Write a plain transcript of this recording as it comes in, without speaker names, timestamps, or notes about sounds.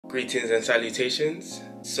Greetings and salutations.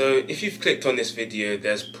 So if you've clicked on this video,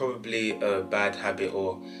 there's probably a bad habit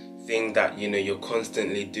or thing that you're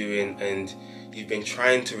constantly doing and you've been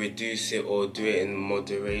trying to reduce it or do it in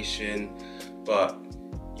moderation, but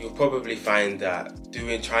you'll probably find that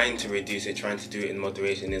trying to reduce it, trying to do it in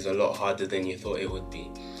moderation is a lot harder than you thought it would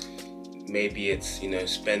be. Maybe it's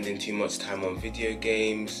spending too much time on video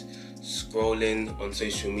games, scrolling on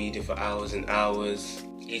social media for hours and hours,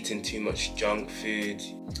 eating too much junk food.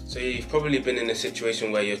 So you've probably been in a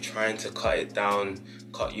situation where you're trying to cut it down,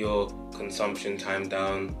 cut your consumption time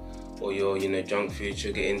down, or your junk food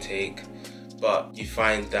sugar intake, but you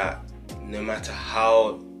find that no matter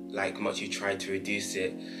how much you try to reduce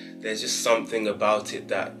it, there's just something about it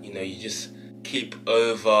that you just keep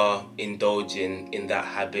over indulging in that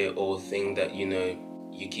habit or thing that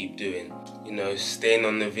you keep doing. Staying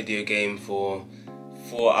on the video game for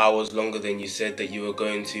 4 hours longer than you said that you were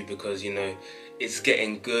going to, because it's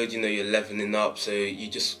getting good, you're leveling up, so you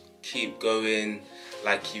just keep going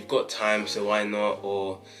like you've got time, so why not?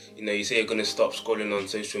 Or you say you're going to stop scrolling on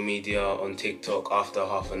social media, on TikTok, after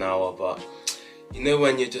half an hour, but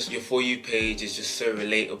when your For You page is just so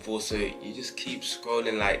relatable, so you just keep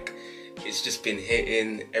scrolling like it's just been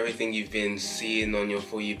hitting. Everything you've been seeing on your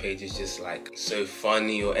For You page is just so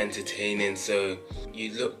funny or entertaining, so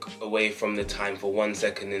you look away from the time for 1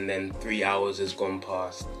 second and then 3 hours has gone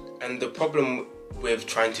past. And the problem with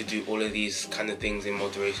trying to do all of these kind of things in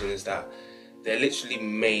moderation is that they're literally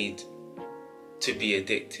made to be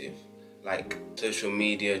addictive. Like social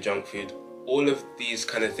media, junk food, all of these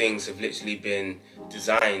kind of things have literally been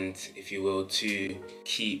designed, if you will, to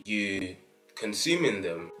keep you consuming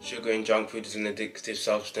them. Sugar and junk food is an addictive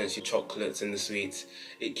substance. Your chocolates and the sweets,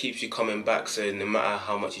 it keeps you coming back, so no matter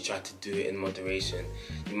how much you try to do it in moderation,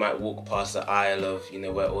 you might walk past the aisle of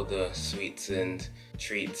where all the sweets and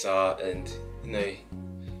treats are, and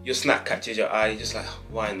your snack catches your eye, you're just like,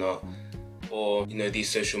 why not? Or these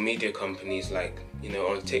social media companies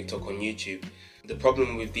on TikTok, on YouTube. The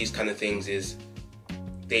problem with these kind of things is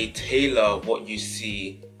they tailor what you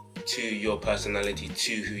see to your personality,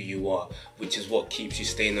 to who you are, which is what keeps you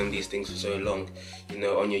staying on these things for so long.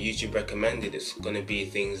 On your YouTube recommended, it's going to be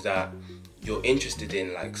things that you're interested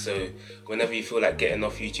in. So whenever you feel like getting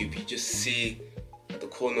off YouTube, you just see at the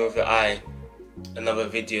corner of your eye another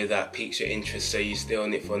video that piques your interest, so you stay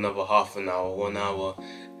on it for another half an hour, 1 hour,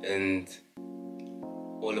 and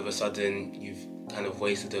all of a sudden you've kind of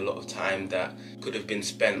wasted a lot of time that could have been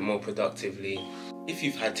spent more productively. If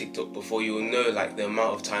you've had TikTok before, you will know the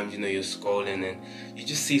amount of times you're scrolling and you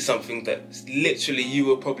just see something that literally you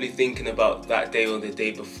were probably thinking about that day or the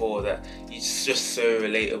day before, that it's just so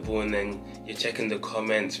relatable, and then you're checking the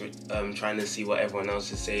comments, trying to see what everyone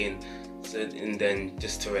else is saying, and then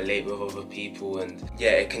just to relate with other people. And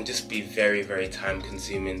yeah, it can just be very, very time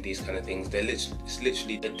consuming, these kind of things. It's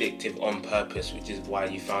literally addictive on purpose, which is why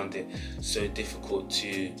you found it so difficult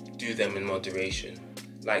to do them in moderation.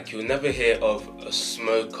 You'll never hear of a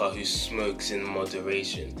smoker who smokes in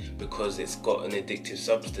moderation, because it's got an addictive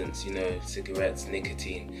substance, cigarettes,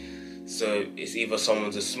 nicotine. So it's either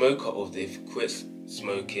someone's a smoker or they've quit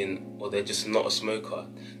smoking, or they're just not a smoker.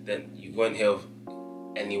 Then you won't hear of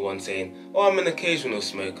anyone saying, oh, I'm an occasional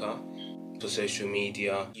smoker. For social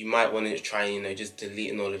media, you might want to try just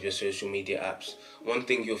deleting all of your social media apps. One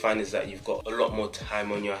thing you'll find is that you've got a lot more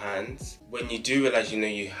time on your hands. When you do realize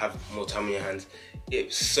you have more time on your hands,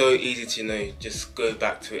 it's so easy to just go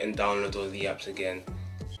back to it and download all the apps again.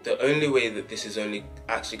 The only way that this is only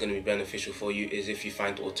actually going to be beneficial for you is if you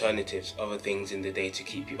find alternatives, other things in the day to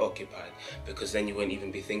keep you occupied, because then you won't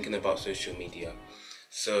even be thinking about social media.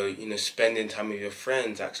 So spending time with your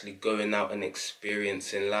friends, actually going out and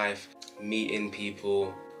experiencing life, meeting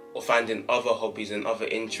people, or finding other hobbies and other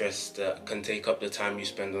interests that can take up the time you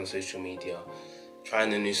spend on social media.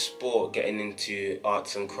 Trying a new sport, getting into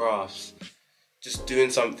arts and crafts, just doing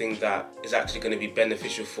something that is actually going to be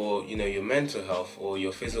beneficial for your mental health or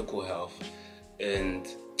your physical health, and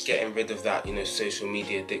getting rid of that social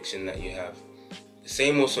media addiction that you have. The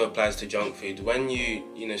same also applies to junk food. When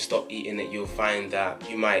you stop eating it, you'll find that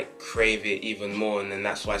you might crave it even more, and then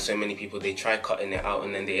that's why so many people, they try cutting it out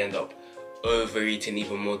and then they end up overeating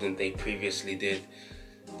even more than they previously did.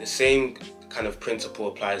 The same kind of principle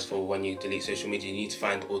applies for when you delete social media. You need to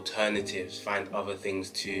find alternatives, find other things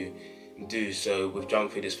to do. So with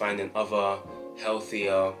junk food, it's finding other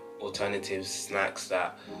healthier alternatives, snacks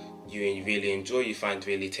that you really enjoy, you find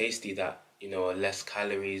really tasty, that are less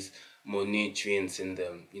calories, more nutrients in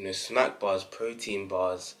them. Snack bars, protein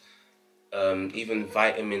bars, even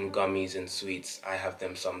vitamin gummies and sweets. I have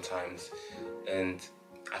them sometimes, and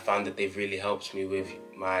I found that they've really helped me with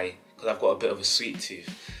my because I've got a bit of a sweet tooth,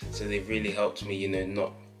 so they've really helped me, you know,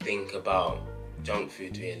 not think about junk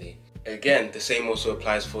food really. Again, the same also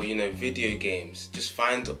applies for, you know, video games. Just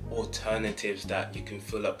find alternatives that you can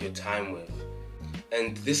fill up your time with.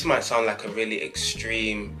 And this might sound like really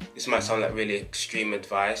extreme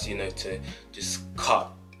advice, you know, to just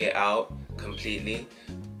cut it out completely.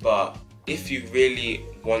 But if you really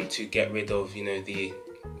want to get rid of, you know,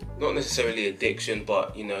 not necessarily addiction,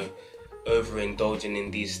 but, you know, overindulging in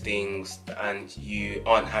these things, and you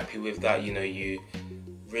aren't happy with that, you know, you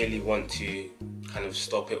really want to kind of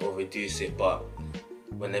stop it or reduce it, but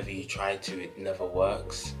whenever you try to, it never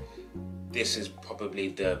works, this is probably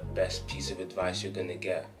the best piece of advice you're gonna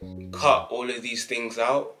get. Cut all of these things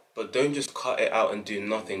out, but don't just cut it out and do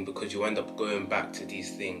nothing, because you end up going back to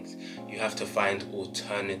these things. You have to find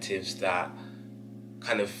alternatives that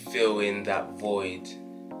kind of fill in that void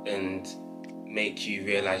and make you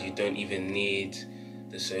realize you don't even need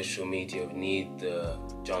the social media, need the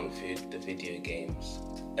junk food, the video games.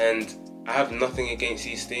 And I have nothing against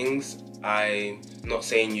these things. I'm not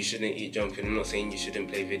saying you shouldn't eat junk food, I'm not saying you shouldn't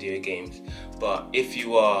play video games, but if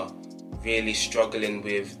you are really struggling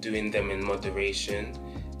with doing them in moderation,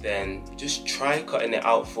 then just try cutting it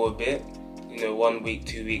out for a bit, you know, 1 week,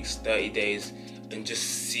 2 weeks, 30 days, and just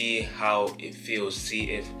see how it feels.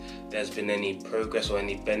 See if there's been any progress or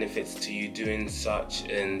any benefits to you doing such,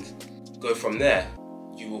 and go from there.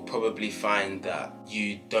 You will probably find that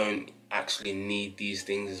you don't actually need these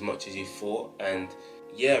things as much as you thought, and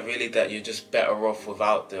yeah, really that you're just better off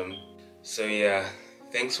without them. So yeah,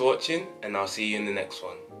 thanks for watching, and I'll see you in the next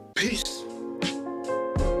one. Peace.